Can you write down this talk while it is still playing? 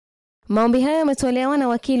Maombi hayo yametolewa na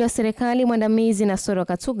wakili wa serikali mwandamizi Nasoro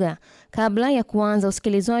Katuga kabla ya kuanza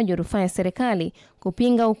usikilizwaji wa rufaa ya serikali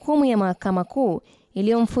kupinga hukumu ya Mahakama Kuu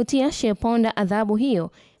iliyomfutia Sheikh Ponda adhabu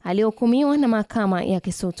hiyo aliyohukumiwa na Mahakama ya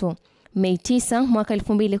Kisutu. Mei 9 mwaka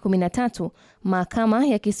 2013, Mahakama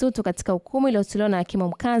ya Kisutu katika hukumu iliyotolewa na hakimu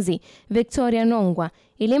mkazi Victoria Nongwa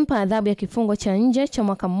ilimpa adhabu ya kifungo cha nje cha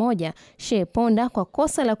mwaka mmoja Sheikh Ponda kwa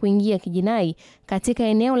kosa la kuingia kijinai katika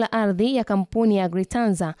eneo la ardhi ya kampuni ya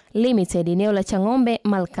Agritanza Limited eneo la Changombe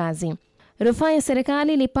Malkazi. Rufaa ya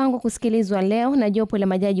serikali ilipangwa kusikilizwa leo na jopo la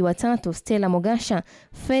majaji watatu Stella Mogasha,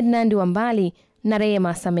 Ferdinand Wambali na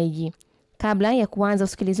Rehema Sameji. Kabla ya kuanza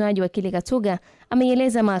usikilizwaji, wakili Katuga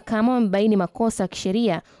ameieleza mahakama wamebaini makosa ya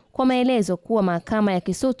kisheria kwa maelezo kuwa Mahakama ya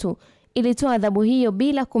Kisutu ilitoa adhabu hiyo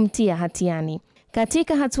bila kumtia hatiani.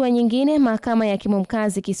 Katika hatua nyingine, Mahakama ya hakimu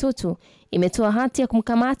mkazi Kisutu imetoa hati ya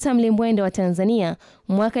kumkamata mlimbwende wa Tanzania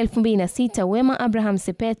mwaka 2006 Wema Abraham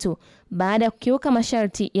Sepetu baada ya kukiuka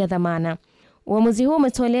masharti ya dhamana. Uamuzi huu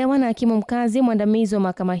umetolewa na hakimu mkazi mwandamizi wa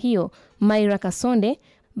mahakama hiyo Maira Kasonde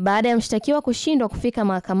baada ya mshtakiwa kushindwa kufika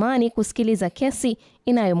mahakamani kusikiliza kesi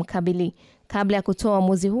inayomkabili. Kabla ya kutoa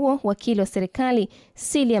uamuzi huo, wakili wa serikali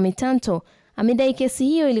Silia Mitanto amedai kesi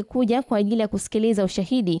hiyo ilikuja kwa ajili ya kusikiliza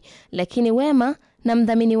ushahidi, lakini Wema na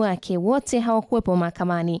mdhamini wake wote hawakuwepo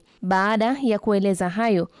mahakamani. Baada ya kueleza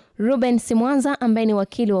hayo, Ruben Simwanza ambaye ni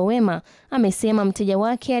wakili wa Wema amesema mteja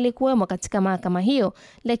wake alikuwemo katika mahakama hiyo,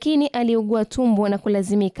 lakini aliugua tumbo na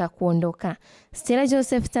kulazimika kuondoka. Stella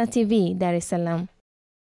Joseph, TV, Dar es Salaam.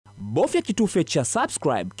 Bofya kitufe cha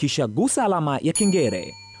subscribe kisha gusa alama ya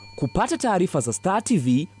kengele kupata taarifa za Star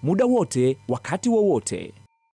TV muda wote wakati wowote.